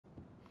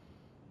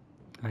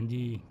हाँ जी,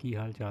 की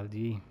हाल चाल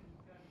जी।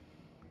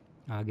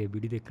 आ गए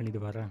वीडियो देखने ਲਈ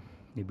ਦੁਬਾਰਾ।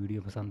 ਜੇ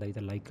ਵੀਡੀਓ ਪਸੰਦ ਆਈ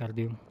ਤਾਂ ਲਾਈਕ ਕਰ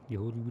ਦਿਓ। ਜੇ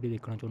ਹੋਰ ਵੀ ਵੀਡੀਓ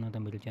ਦੇਖਣਾ ਚਾਹੁੰਦਾ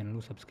ਤਾਂ ਮੇਰੇ ਚੈਨਲ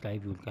ਨੂੰ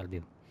ਸਬਸਕ੍ਰਾਈਬ ਜ਼ਰੂਰ ਕਰ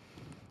ਦਿਓ।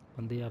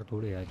 ਬੰਦੇ ਯਾਰ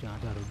ਥੋੜ੍ਹੇ ਆ,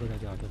 ਚਾਰ ਉੱਧਰ ਆ,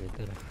 ਚਾਰ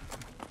ਇੱਧਰ ਆ।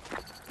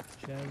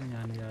 ਸ਼ਾਇਦ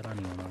ਨਜ਼ਾਰਾ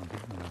ਨਹੀਂ ਆਉਣਾ।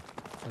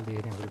 ਚੱਲ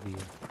ਦੇਖਦੇ ਹਾਂ ਫਿਰ ਕੀ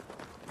ਹੈ।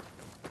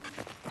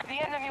 The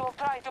enemy will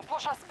try to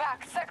push us back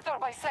sector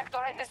by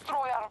sector and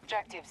destroy our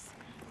objectives.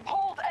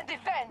 Hold and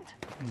defend.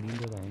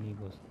 नींद ਤਾਂ ਨਹੀਂ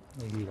ਬਸ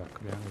ਇਹੀ ਰੱਖ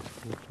ਲਿਆ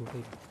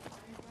ਛੋਟੇ।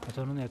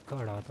 ਅੱਛਾ ਉਹਨਾਂ ਨੇ ਇੱਕ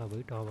ਹੜਾਤਾ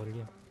ਬਈ ਟਾਵਰ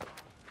ਜਿਹਾ।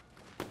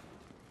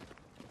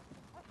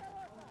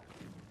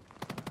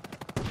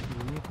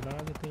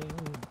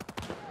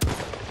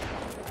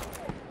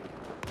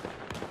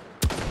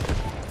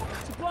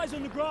 Supplies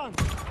on the ground.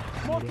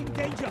 Marking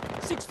danger.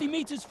 60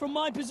 meters from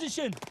my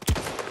position.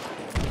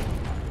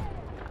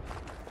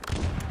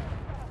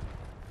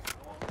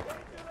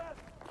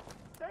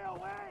 Stay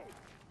away.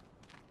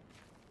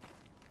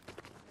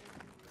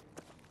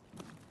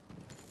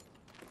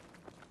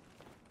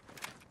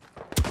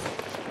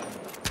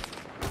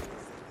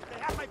 They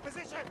have my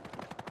position.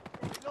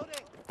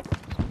 Loading.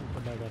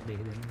 ਵੱਡਾ ਕਰ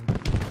ਦੇਖਦੇ ਨੇ।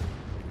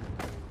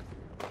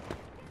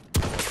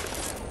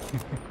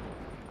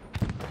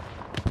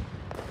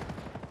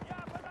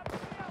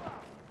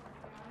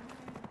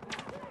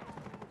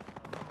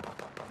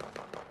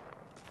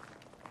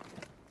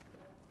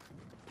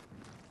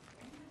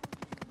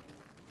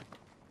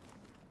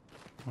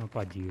 ਹੁਣ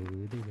ਭੱਜ ਗਏ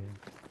ਇਹਦੇ ਗਏ।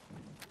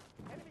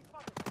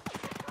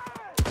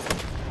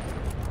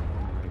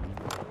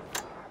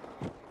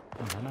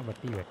 ਨਾ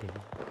ਬੱਤੀ ਬੈਠੇ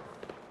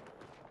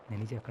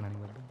ਨਹੀਂ ਚੱਕਣਾ ਨਹੀਂ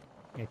ਵੱਡਾ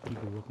ਇੱਕ ਹੀ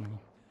ਦੋ ਆਪਣੀ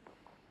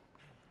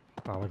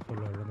ਪਾਵਰਫੁਲ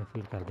ਵਾਲਾ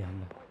ਫੀਲ ਕਰਦੇ ਹਾਂ।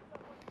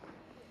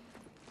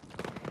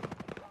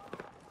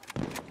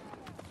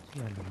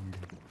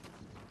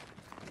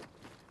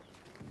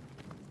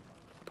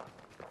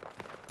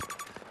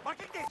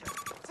 Marking danger.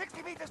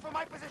 60 meters from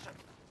my position.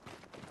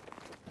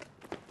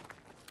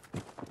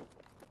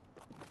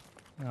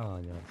 ਆ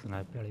ਯਾਰ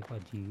ਸਨਾਈਪਰ ਵਾਲੀ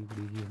ਭਾਜੀ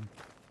ਕੁੜੀ ਜੀ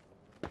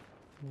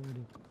ਉਹ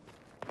ਦੇਖ।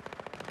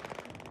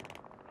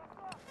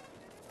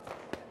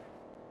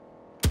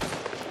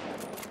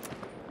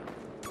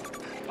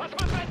 What's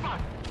my red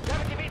mark?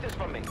 70 meters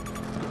from me.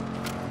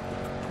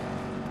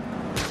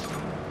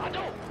 I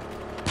do.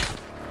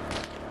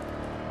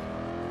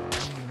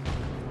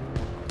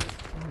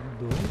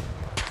 दो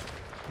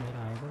मेरा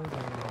आए करो।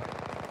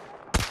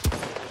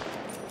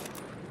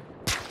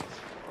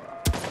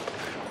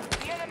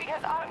 The enemy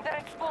has armed their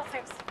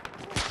explosives.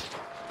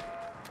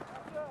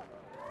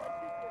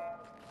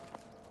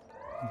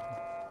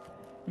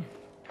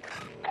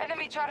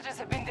 Enemy charges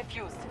have been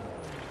defused.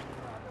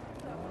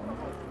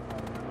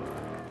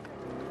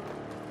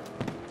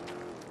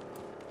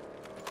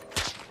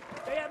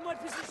 They have my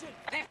position.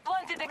 They've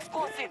planted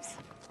explosives.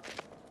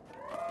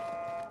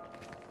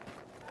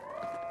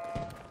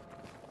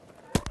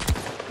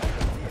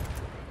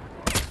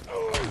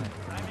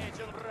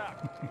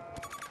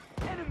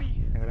 Enemy.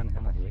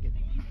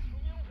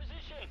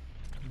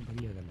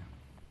 बढ़िया गल है।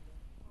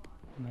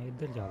 मैं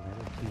इधर जा रहा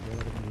हूँ चीज़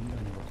अगर नहीं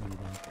आने को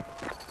समझा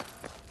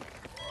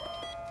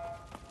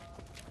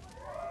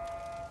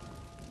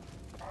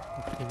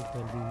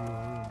कर दी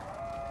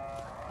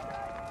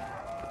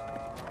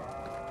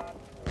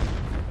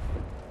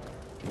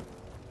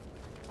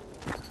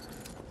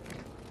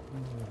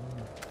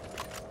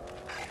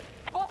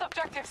Both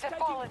objectives have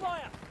Taking fallen.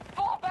 fire.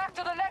 Fall back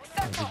to the next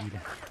sector.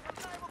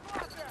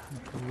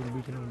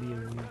 भी चला दिया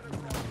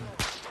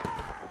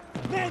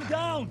Man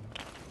down.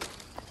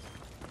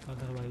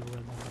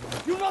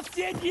 You're not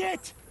dead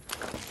yet.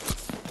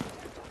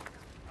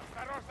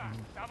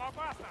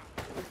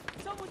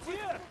 Someone's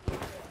here.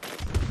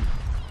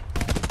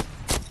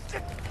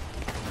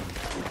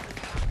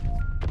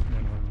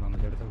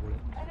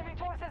 Enemy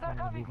forces are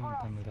coming for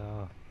us. मेरा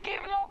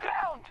Give no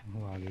ground. वो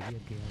आगे भी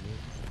आगे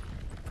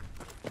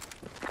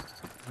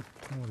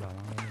क्यों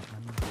लावा मैंने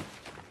सामने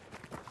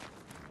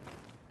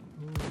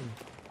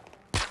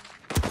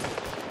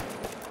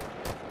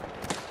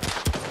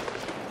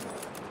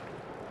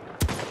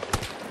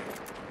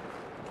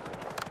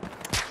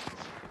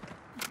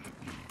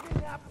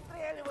Меня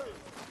обстреливают.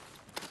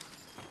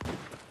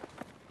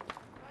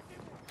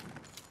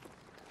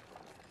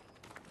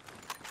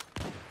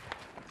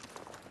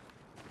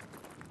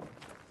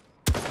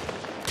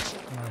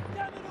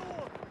 Down in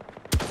all.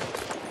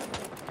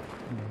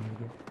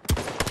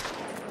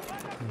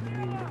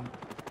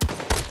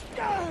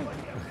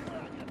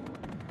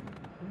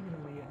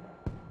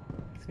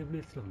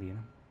 सिवलियंस होंदी है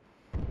ना।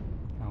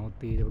 हाँ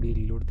तेज बड़ी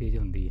रीलोड तेज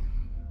होंदी है।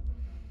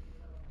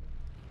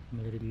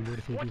 मेरी रीलोड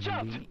से Watch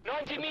out!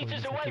 90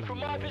 meters away from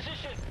my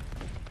position.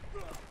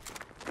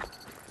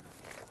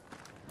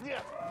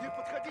 Нет, не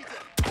подходите.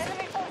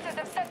 Enemy forces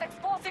have set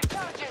explosive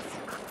charges.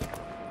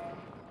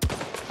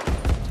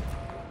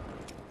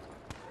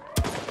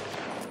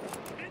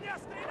 Меня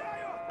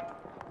стреляют!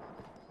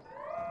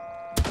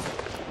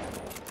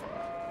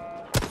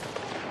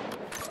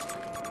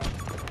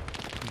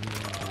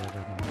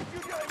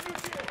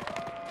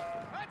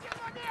 Один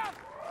момент!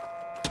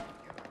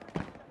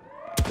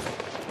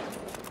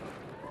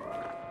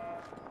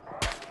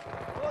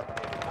 Вот.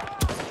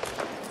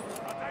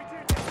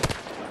 Отойдите!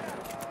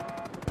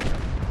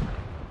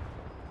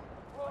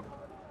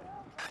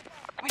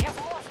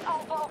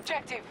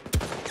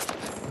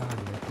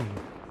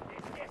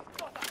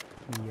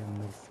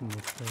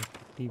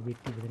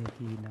 बेटी बेटी पता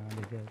नहीं की नाम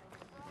लिखा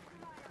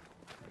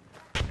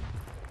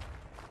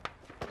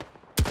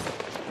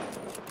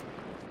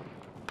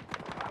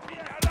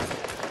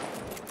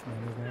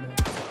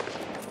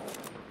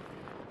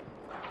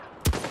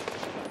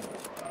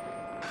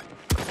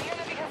The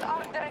enemy has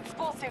armed their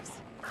explosives.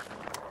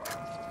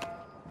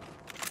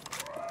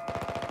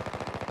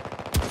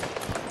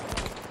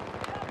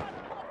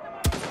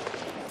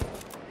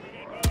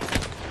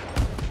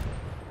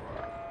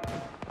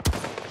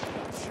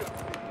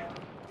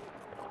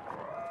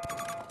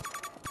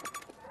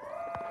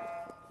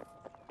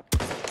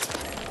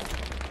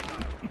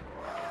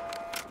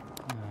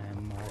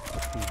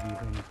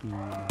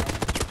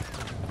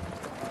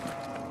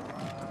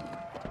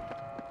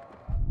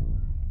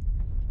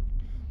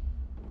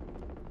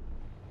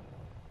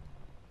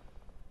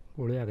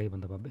 कोले आ गई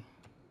बंदा बाबे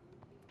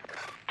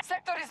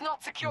Sector is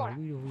not secure.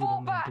 भी Fall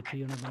back. पिछे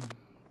जाना पैना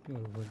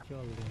चल फिर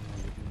चलदे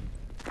हैं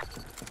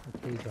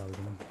उत्ते ही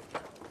चलदे हैं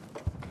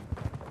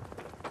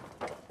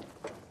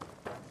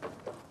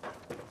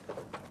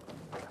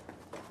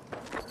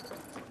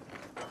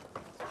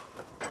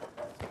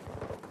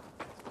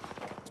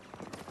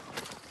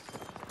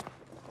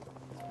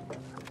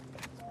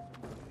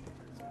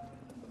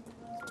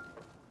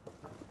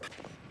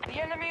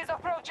The enemy is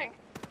approaching.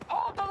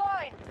 Hold the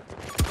line.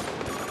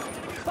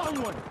 Found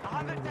one!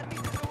 110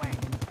 meters away.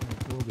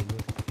 हो गई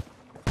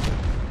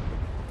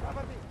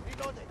Cover me.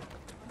 Reloading.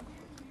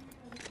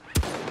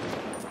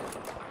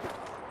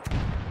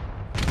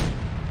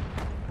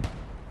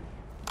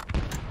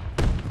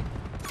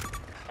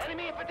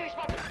 Enemy infantry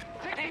spotted.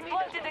 60 They've meters.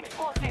 planted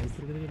explosives.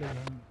 इधर किधर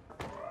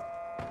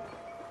लगा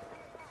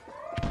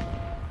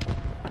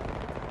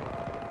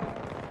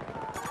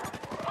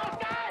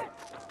Hostile!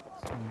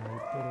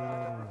 स्नाइपर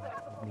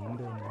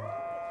नींद होने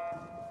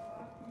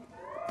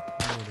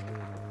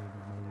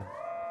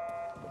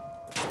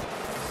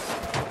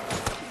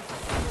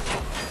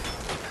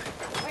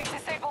We've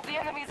disabled the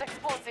enemy's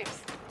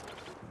explosives.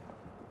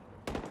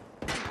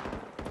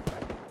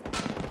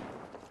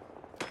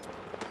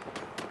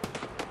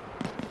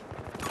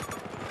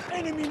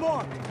 Enemy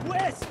mark!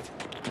 West!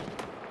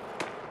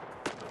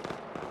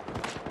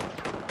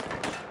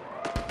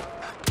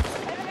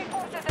 Enemy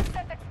forces have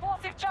set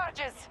explosive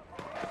charges.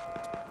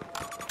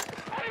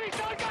 Enemy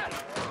soldier!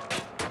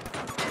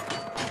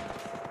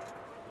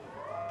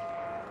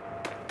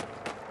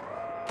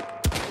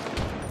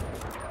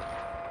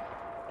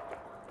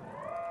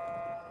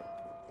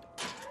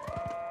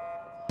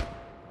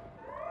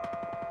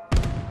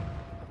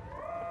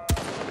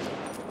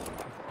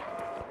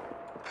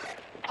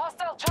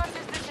 Hostile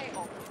charges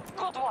disabled.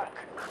 Good work.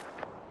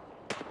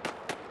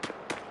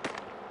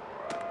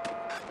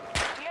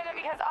 The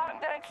enemy has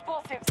armed their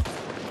explosives.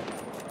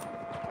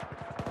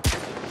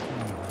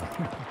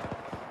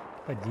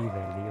 ਭੱਜੀ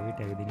ਫਿਰਦੀ ਉਹ ਵੀ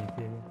ਟੈਗਦੀ ਨਹੀਂ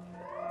ਸੀ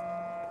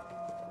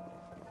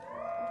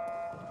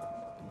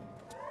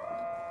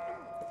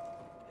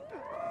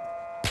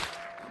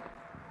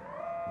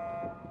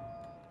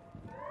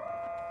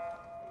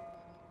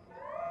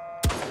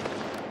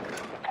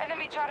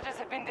Enemy charges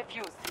have been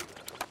defused.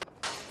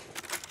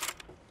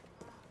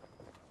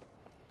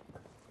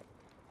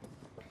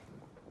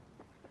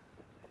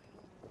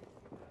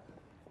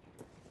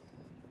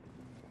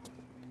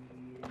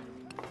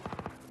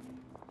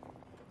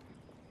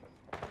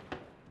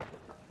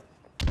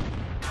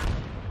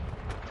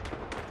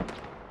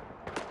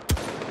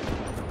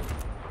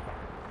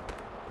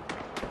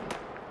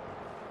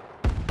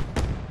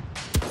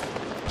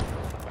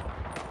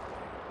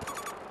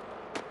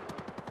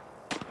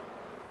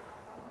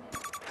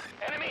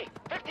 Enemy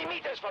 50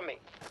 meters from me.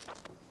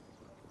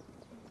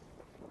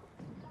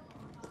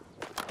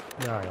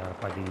 यार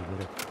ਭੱਜੀ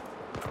ਫਿਰ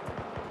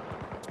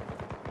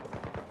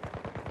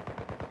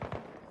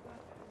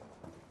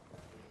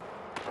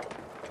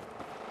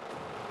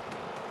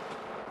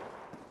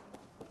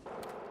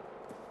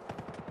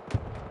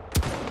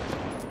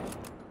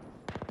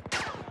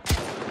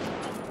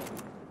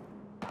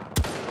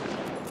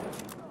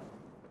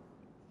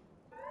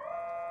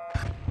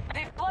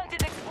They've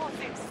planted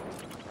explosives.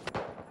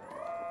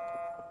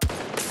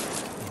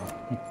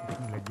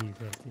 ਲੱਗੀ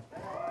ਫਿਰ ਤੇ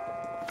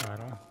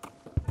ਸਾਰਾ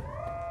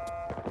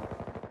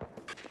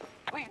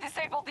We've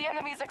disabled the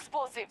enemy's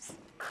explosives.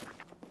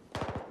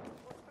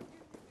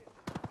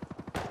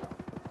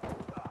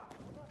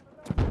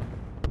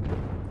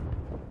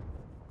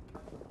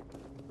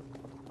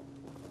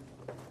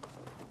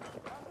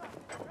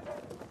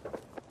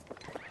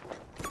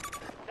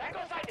 Tango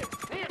sighted.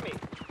 Near me.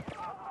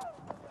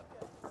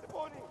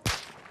 Supporting.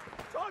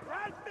 Don't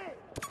help me.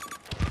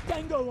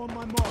 Tango on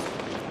my mark!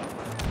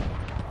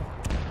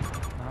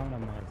 ਨਾਮ ਨਾ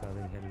ਮਾਰ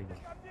ਸਕਦੇ ਖੇਲ ਲਈ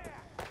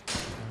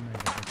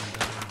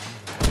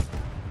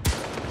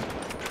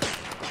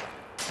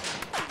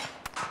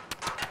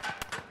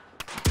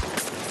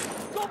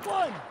Got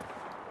one!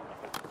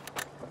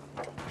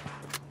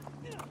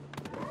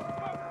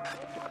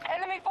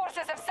 Enemy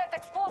forces have set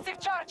explosive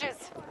charges.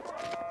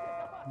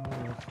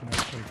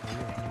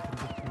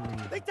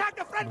 They tagged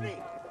a friendly.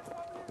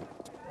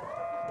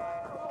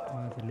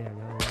 चले आ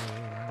जाओ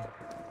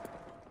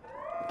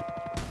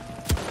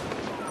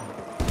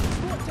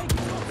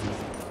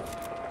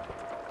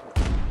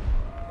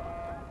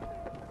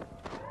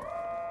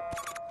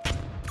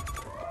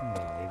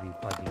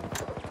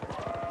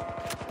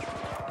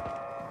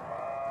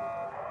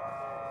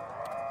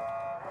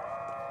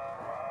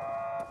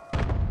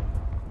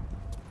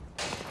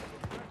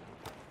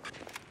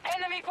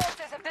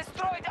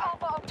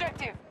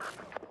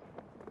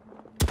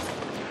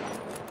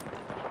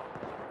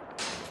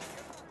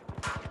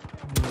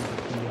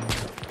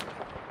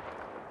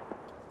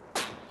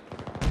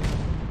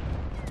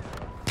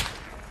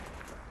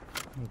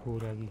एक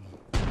और आ गई।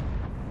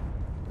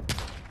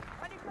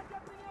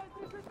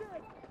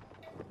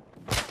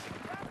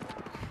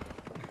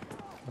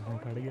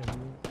 खड़ गया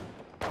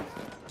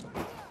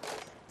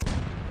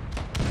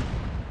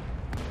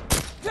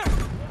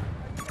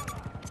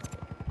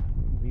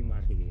भी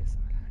मार के गया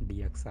सारा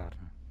DXR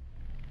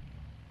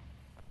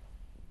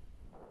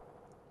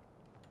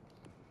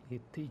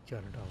इतनी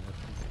चल tower.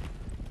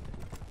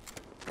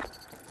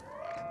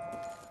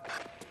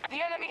 The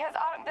enemy has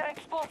armed their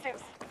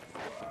explosives.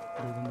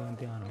 दो बंदों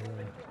ध्यान हो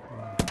गया।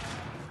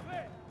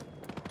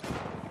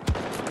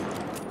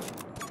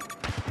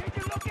 Take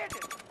a look at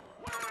it.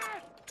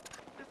 What?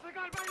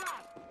 Disregard my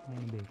last.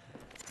 देख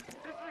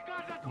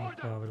Disregard that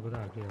order. टावर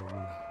बता के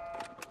आओगी।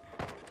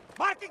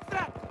 Marking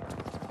threat.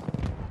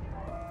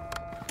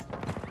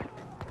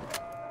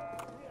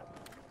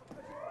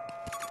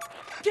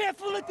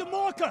 Careful at the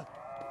marker!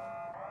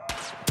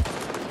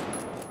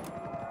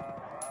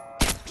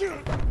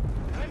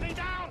 Enemy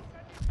down.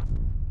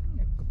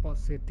 एक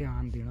पासे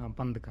ध्यान देना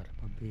बंद कर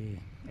अबे।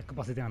 एक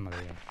पासे ध्यान ना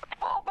दे यार।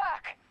 Fall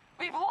back!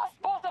 We've lost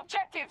both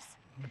objectives.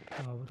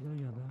 Tower का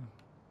ज़्यादा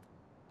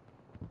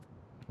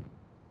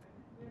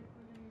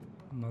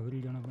मगर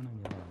ही जाना पड़ा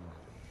ज़्यादा।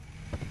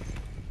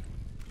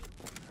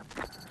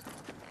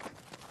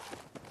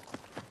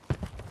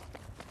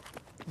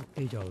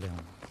 उत्ते ही चलते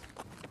हैं।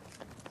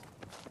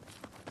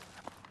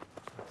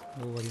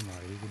 वो वाली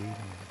मार गई कुड़ी।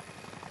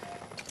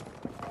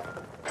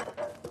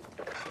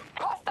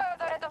 Hostiles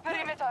are at the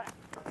perimeter.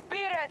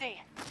 Be ready.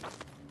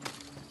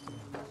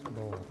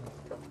 बहुत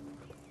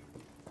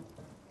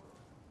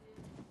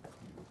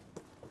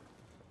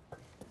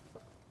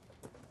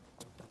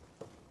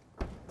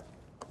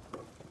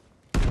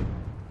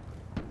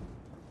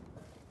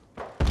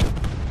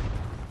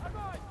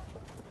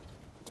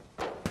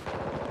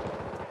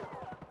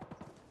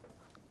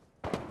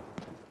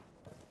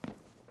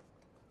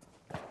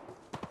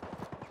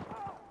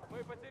Мы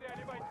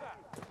потеряли бойца.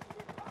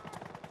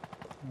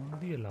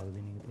 भी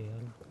लगती नहीं तो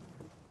यार।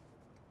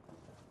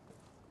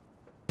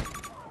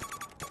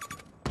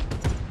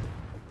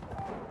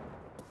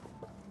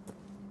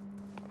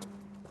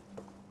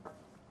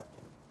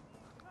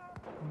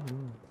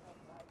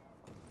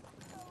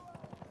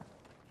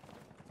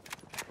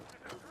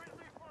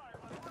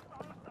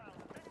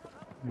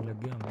 लग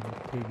गया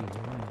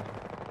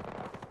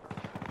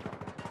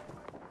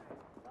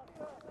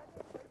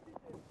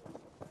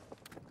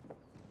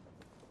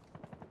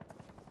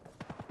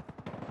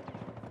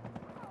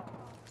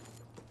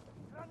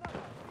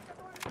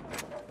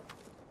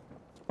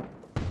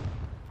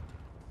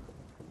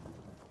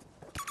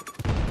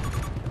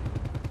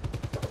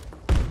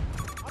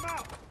I'm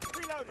out.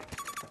 Reloading.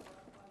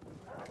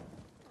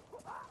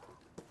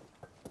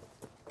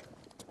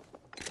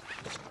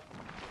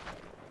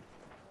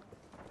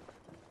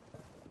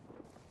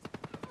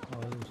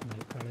 और उसने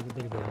काले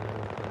किधर गया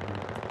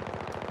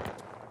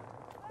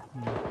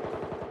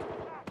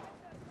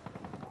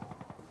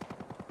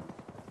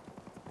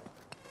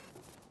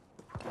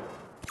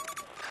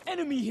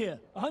Enemy here,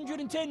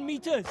 110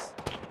 meters.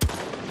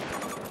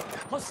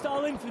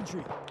 Hostile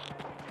infantry.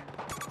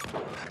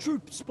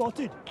 Troop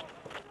spotted.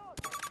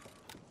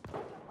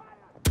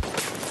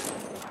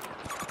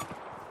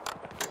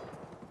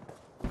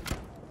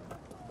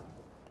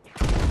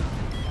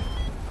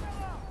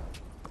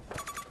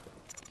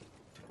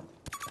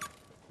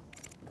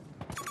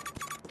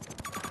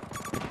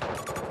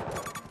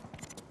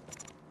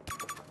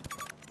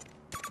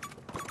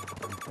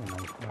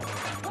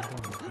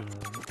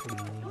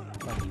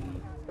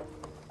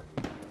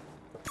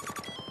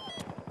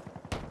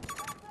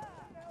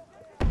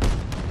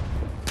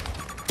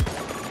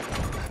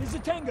 There's a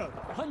tango,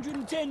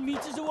 110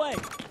 meters away.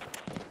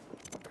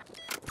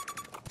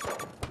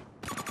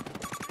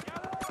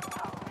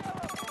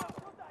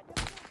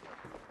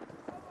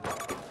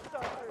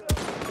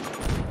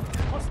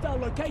 Hostile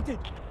located.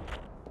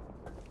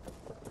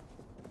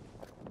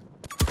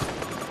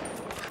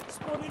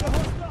 Spotted a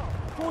hostile.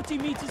 40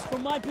 meters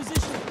from my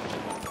position.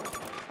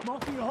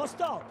 Marking a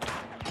hostile.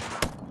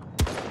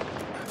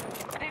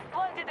 They've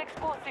planted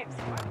explosives.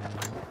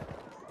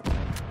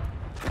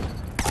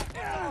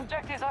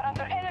 Objectives are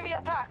under enemy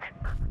attack.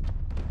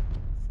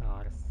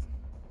 सारस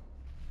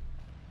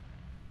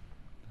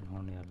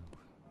होने यार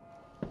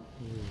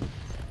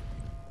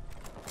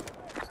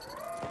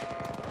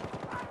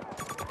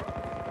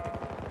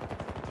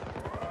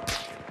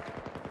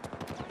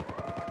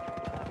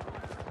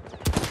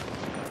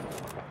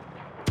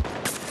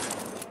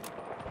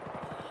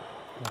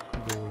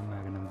गोल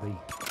magnum भाई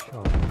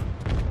shot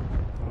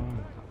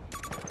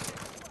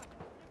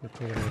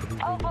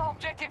Alpha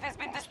objective has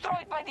been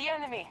destroyed by the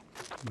enemy.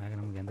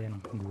 Magnum कहते हैं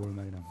गोल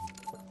magnum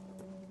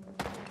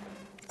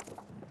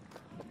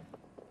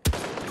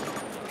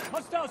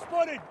Hostile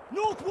spotted,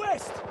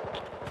 northwest.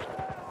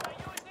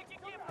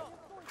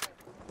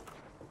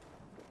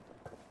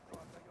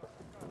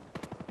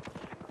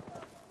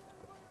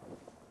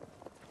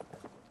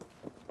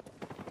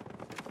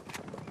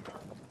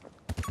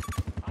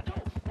 Adu,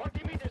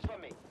 40 meters from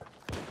me.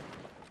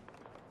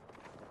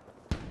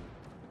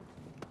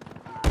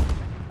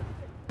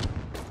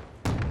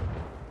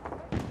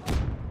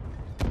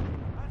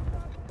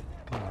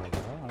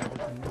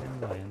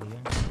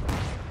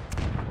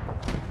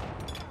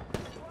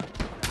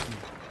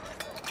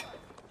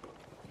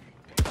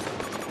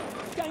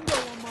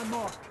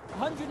 mark.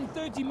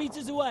 130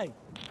 meters away.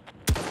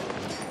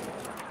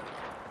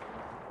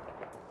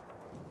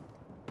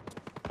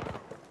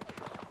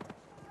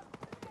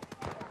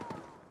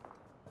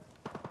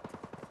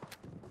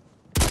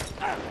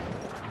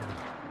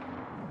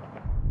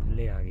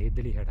 ਥੱਲੇ ਆ ਗਏ,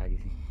 ਇੱਧਰ ਹੀ ਹਟ ਆ ਗਈ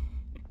ਸੀ।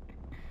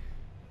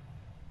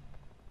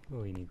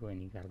 ਕੋਈ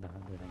ਨਹੀਂ ਕਰਦਾ ਹਾਂ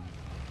ਤੇਰਾ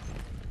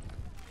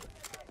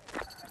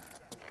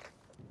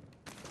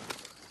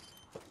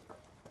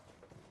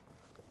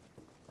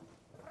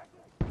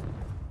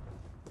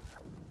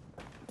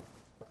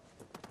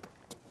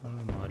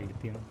ਹੁਣ ਮਾਰੀ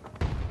ਦਿੱਤੀ ਉਹਨੂੰ।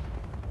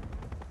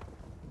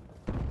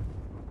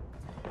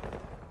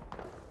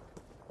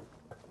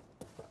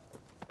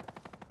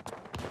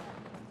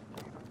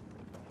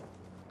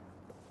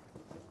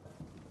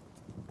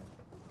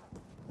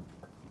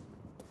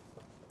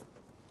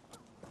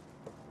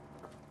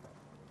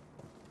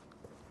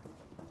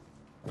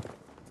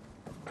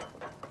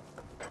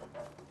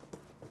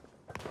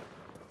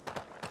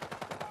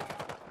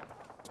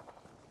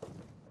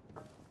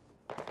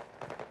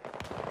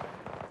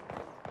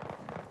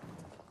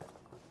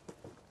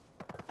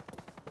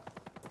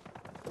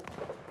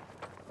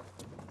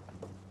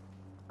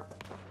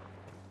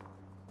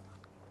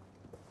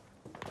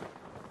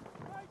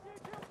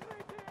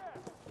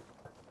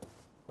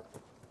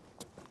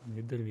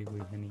 ਇੱਧਰ ਵੀ ਕੋਈ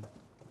ਹੈ ਨਹੀਂ।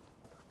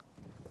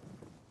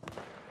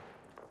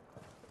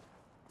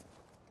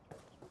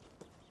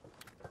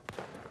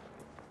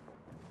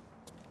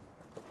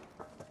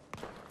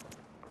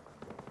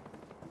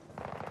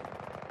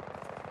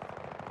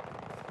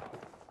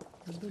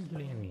 ਇੱਧਰ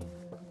ਜਲੀਆਂ ਵੀ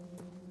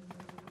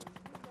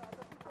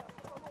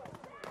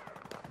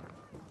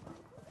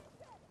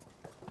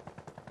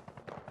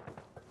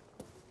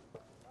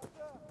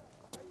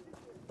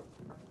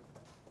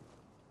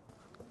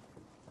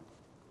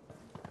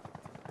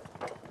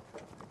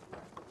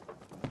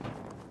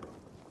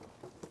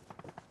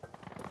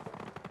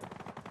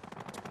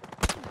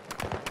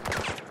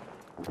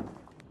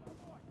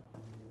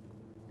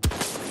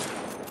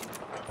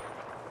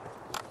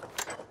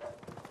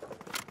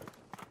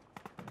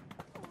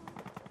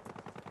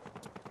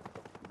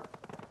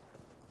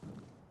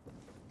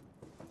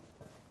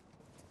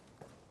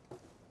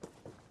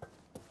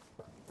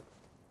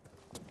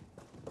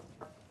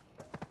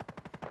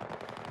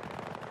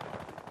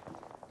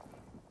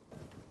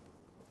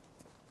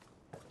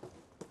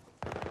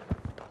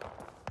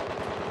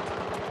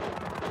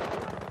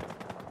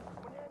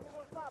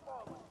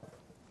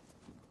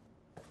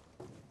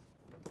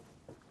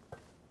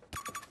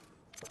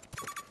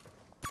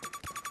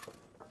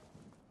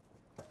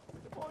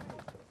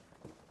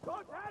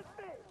Don't help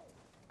me!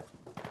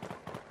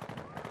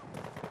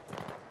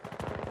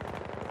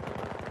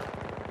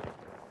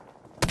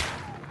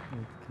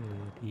 ਓਕੇ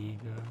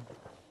ਠੀਕ ਆ।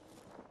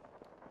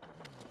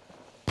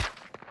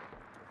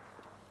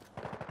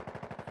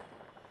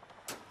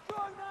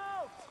 Drone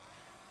out!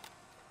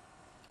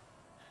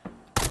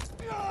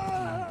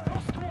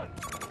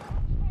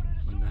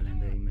 ਪੰਗਾ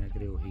ਲੈਂਦਾ ਸੀ ਮੈਂ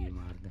ਕਰੇ ਉਹੀ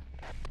ਮਾਰਦਾ।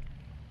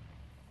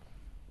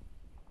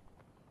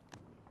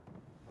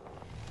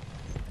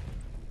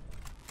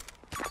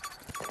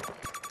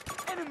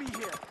 Enemy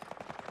here.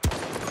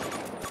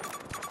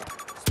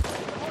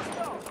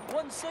 Hostile.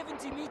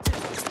 170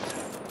 meters.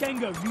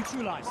 Tango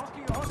neutralized.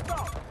 Marking a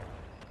hostile!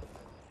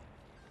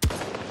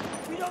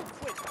 We don't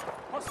quit.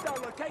 Hostile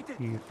located.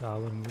 Ki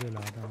tower ਮੂਰੇ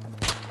ਲਾਦਾ ਉਹਨੇ।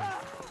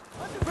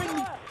 Bring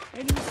me.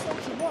 Enemy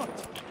soldier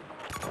marked.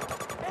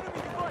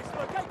 Enemy device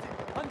located.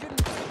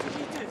 150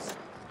 meters.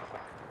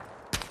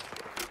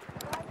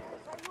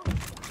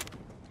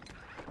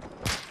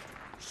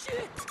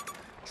 Shit!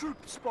 Troop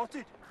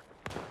spotted.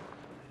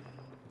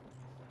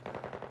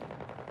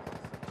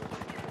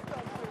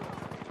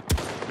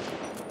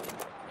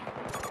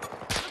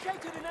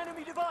 Located an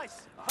enemy device.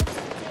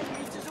 110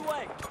 meters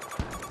away.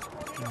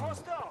 Spotted a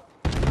hostile.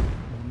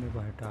 ਉਹਨੇ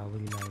ਬਾਹਰ tower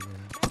ਹੀ ਲਾਏ ਗਏ।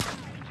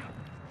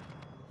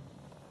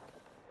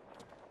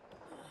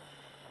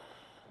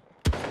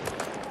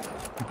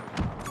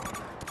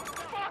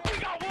 Fuck, we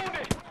got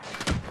wounded!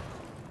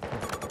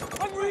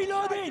 I'm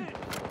reloading.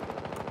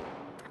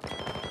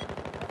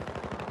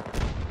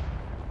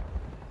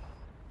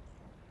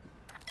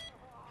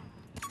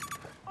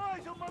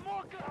 Eyes on my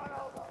marker!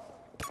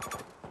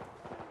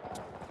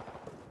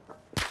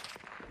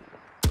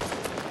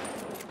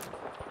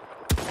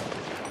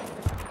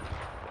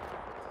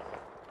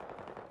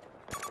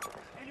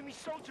 Enemy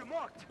soldier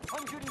marked!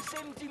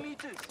 170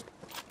 meters.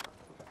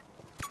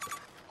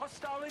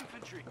 Hostile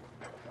infantry.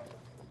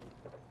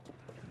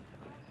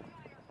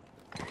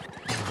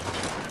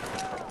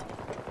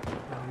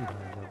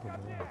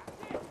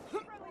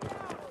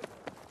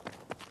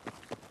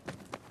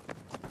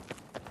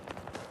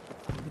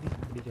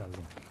 ਚੱਲਦੇ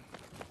ਚੱਲਦੇ।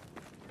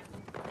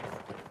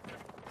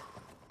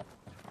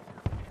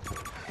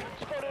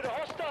 Spotted a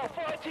hostile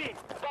fighting!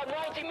 About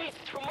 90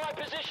 meters from my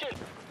position!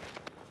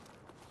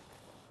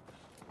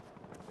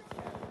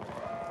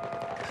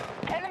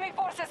 Enemy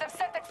forces have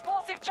set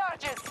explosive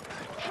charges.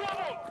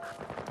 Trouble!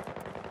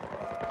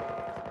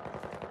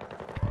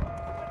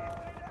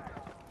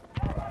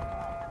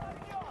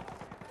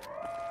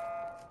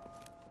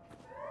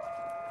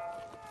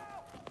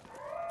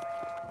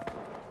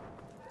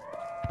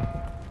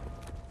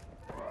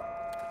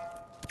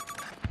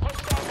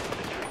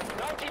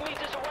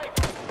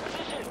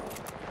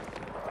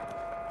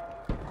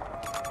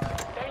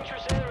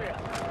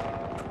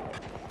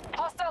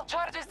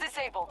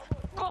 disabled.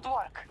 Good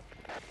work.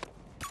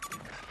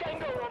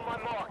 Tango on my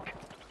mark.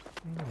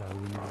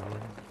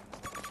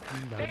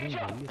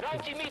 Danger!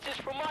 90 meters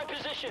from my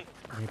position.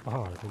 ये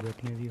पहाड़ पे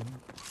बैठने भी हम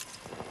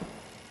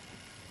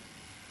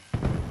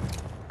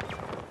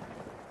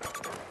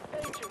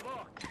Danger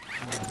marked.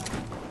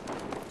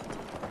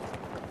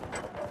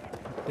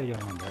 कितने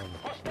जाना बहुत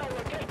Hostile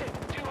located.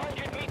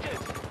 200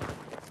 meters.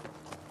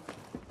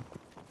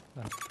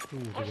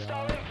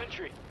 Hostile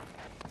infantry.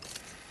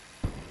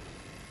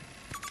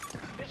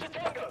 There's a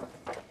tango.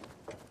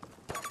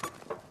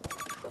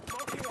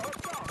 Marking a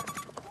hostile.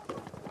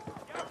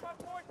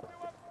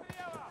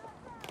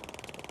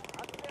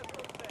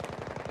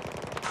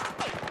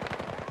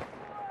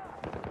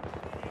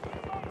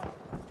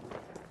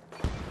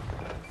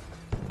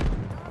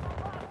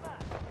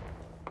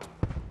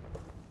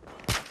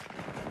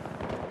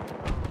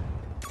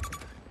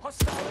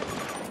 Hostile.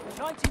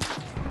 90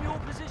 meters from your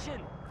position.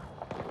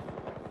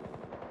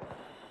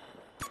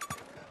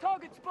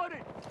 Target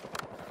spotted.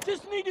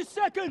 Just need a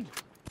second.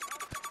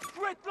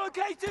 Threat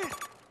located.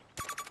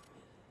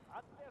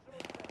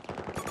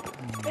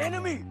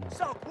 Enemy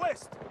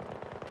southwest.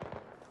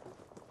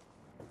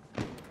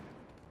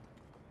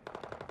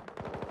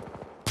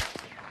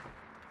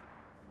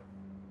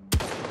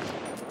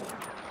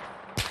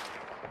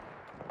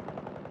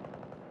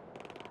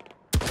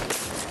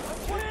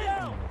 One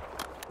down.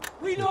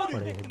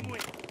 Reloading.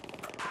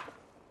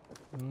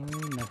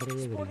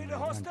 Spotted a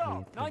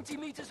hostile. 90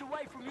 meters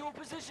away from your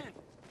position.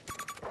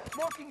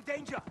 Marking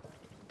danger.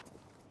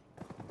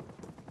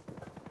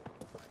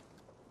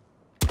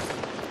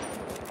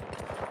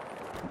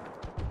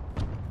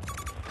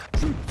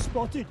 Troop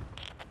spotted.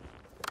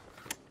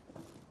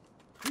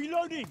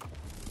 Reloading.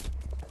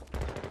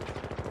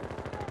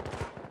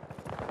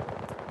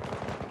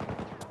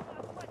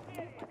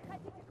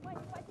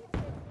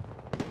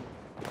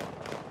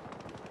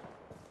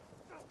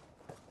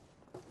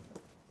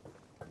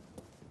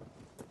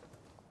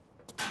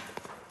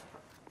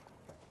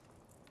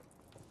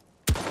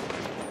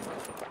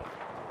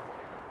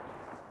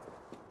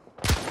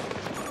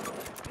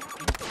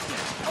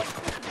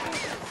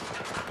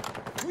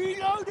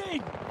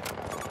 Reloading!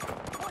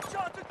 Watch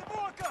out at the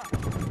marker!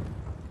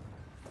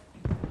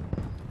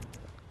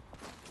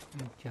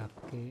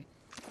 जाके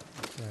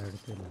side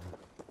पे लगा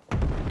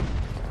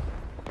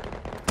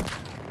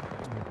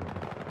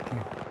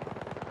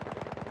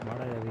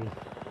माड़ा जा भी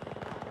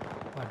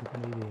party को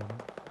नहीं दिया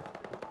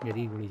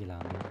यदि गोली चला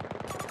रहा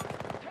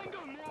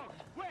Tango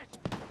marked. West.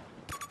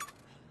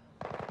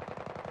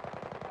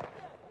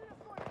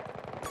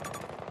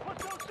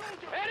 Hostile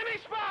soldier. Enemy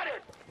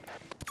spotted.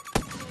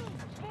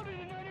 Spotted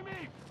an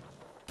enemy.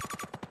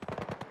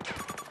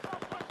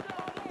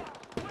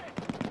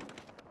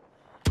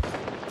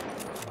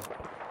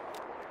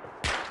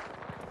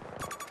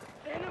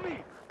 Enemy.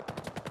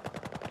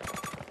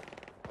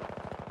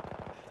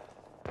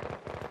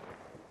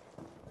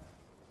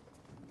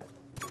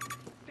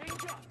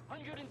 Danger.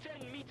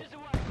 110 meters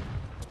away.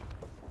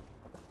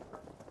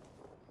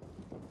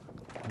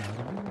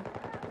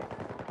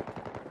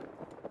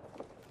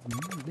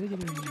 दे जब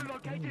Danger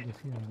located.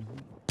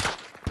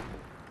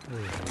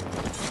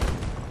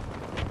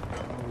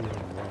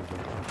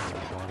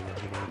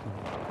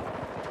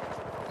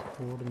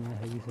 कोड में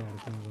हैवी साइड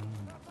पे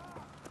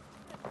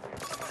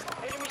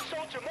Enemy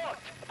soldier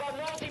marked. About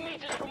 90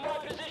 meters from my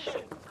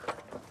position.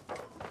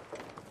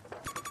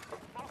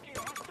 Marking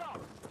a hostile.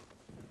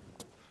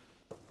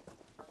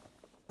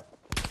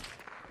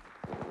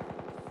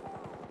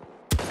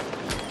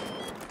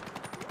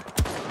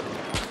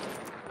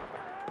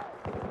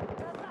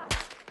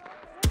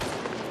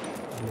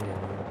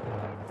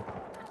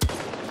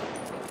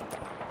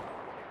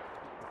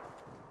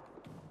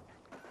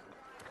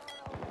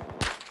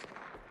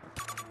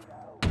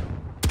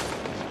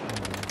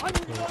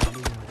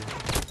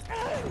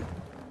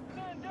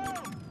 Man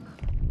down.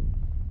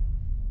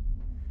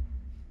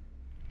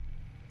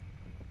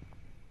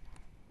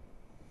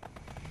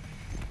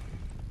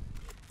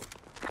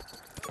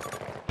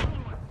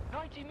 Onward.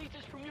 90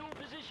 meters from your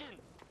position.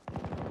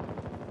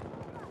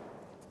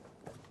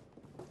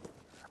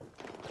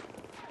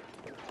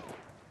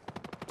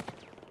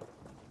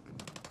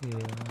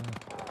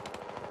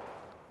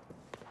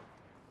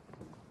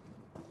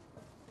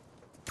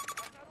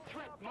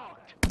 Threat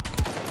marked.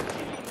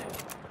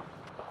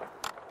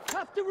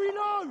 Have to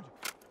reload!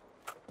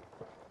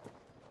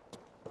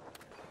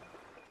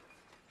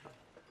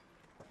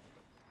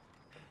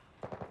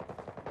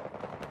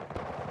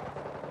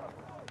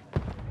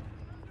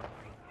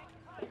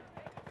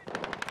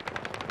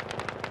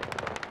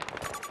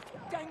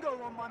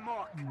 Tango on my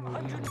mark.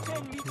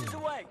 110 meters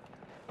away.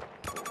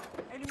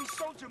 Enemy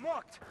soldier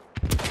marked.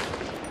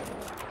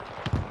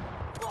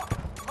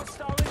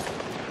 Hostile in.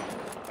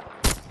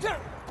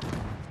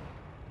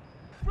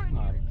 Bring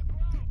मार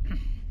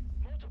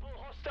Multiple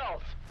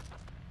hostiles.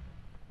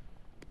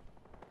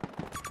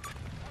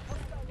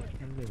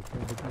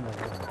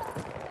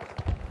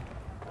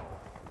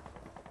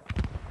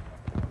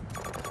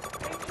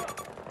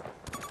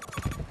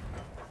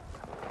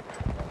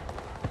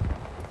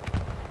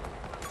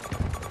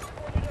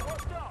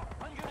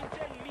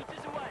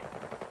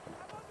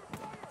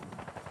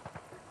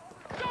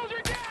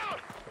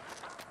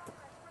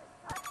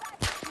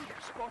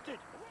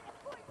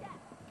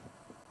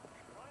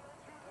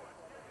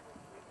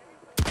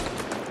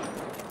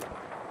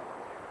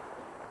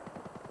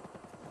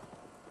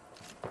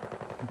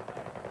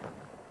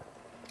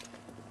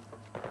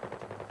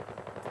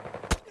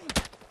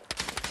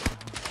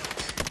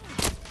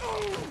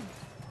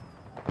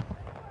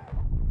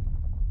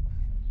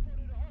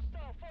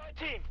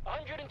 fighting!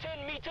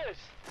 110 meters!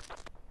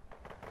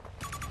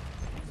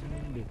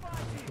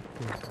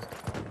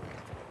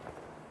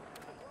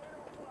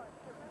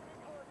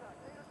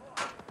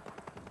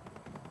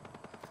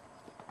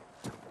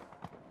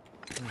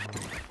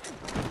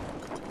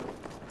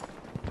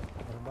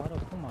 बार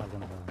उसको मार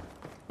देना था।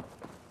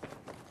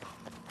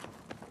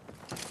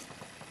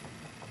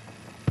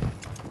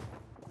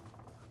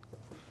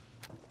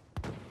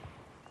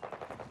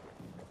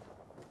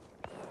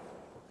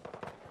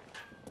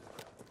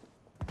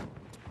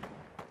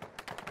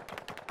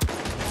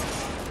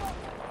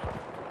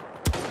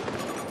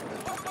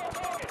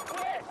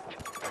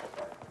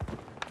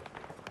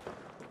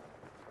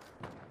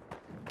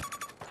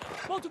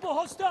 Multiple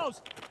hostiles!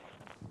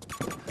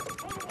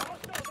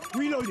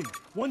 Reloading.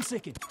 1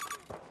 second.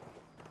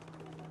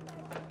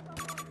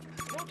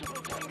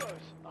 Multiple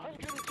tangos!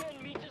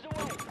 110 meters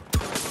away!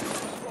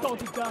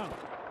 Started down.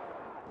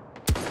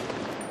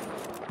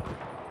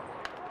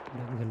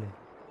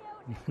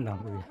 लग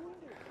गया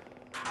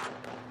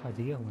अज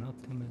गया होना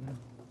उत्थे मैं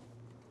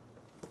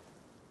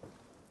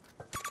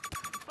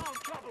Found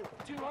trouble!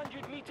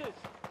 200 meters!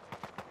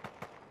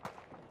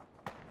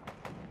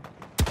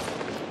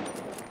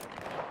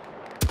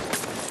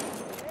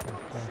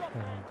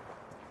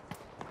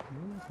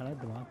 साला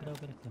दिमाग खराब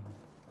कर रखा है।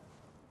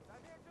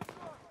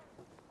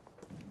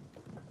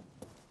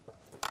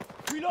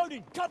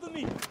 Reloading. Cover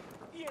me.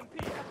 EMP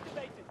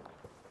activated.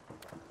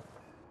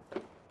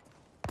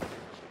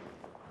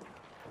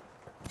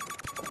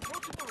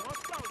 Multiple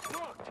hostiles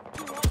marked!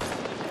 200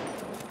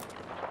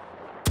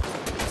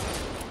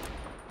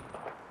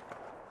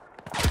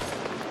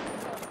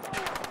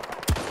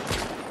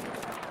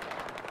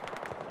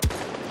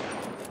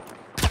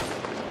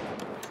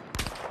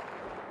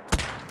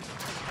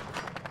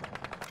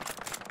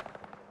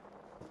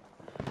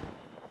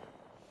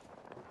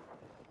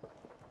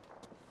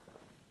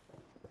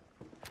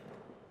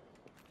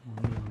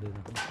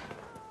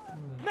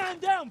 Man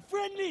down.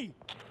 Friendly.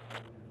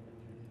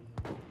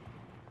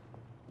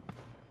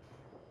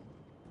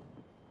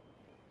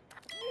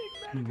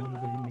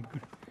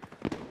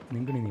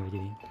 निकल नहीं बज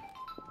रही।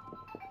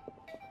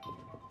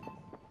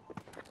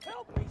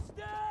 Help me,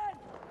 Stan.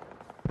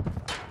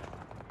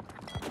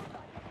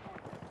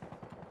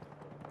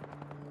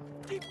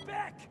 Keep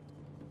back.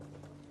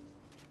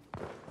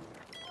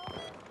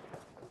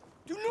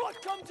 Do not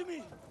come to me.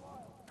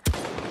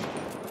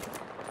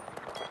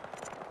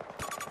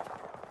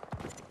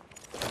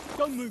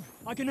 Don't move.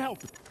 I can help.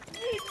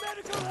 Need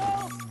medical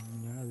help.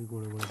 यार अभी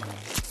गोले गोले मार।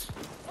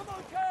 I'm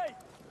okay.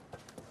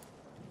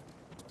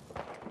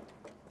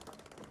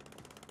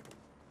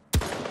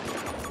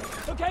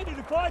 Located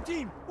a fire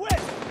team.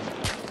 West.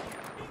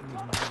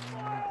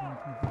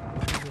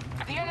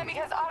 The enemy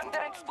has armed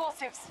their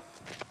explosives.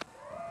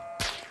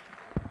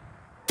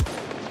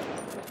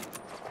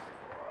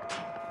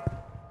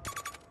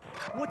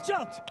 Watch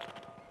out.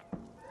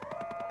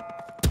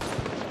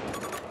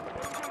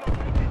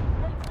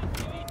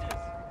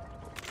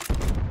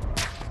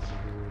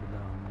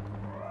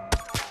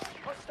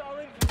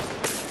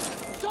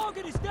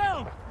 Target is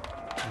down.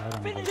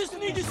 Finish. Just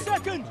need a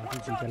second.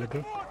 पीछे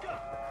लगे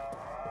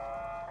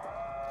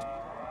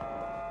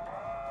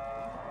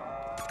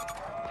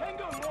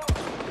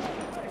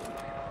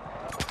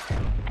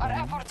Our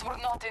efforts were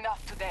not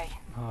enough today.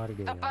 हार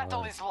गए The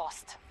battle यार। is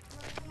lost.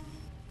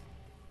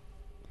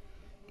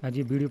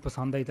 Ji video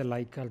पसंद आई तो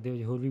like कर दिओ।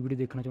 जो होर भी वीडियो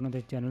देखना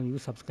चाਹੁੰਦੇ तो चैनल ਨੂੰ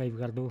ਸਬਸਕ੍ਰਾਈਬ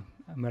कर दो।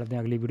 मिलते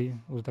हैं अगली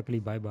वीडियो उस तक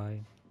लिए बाय बाय।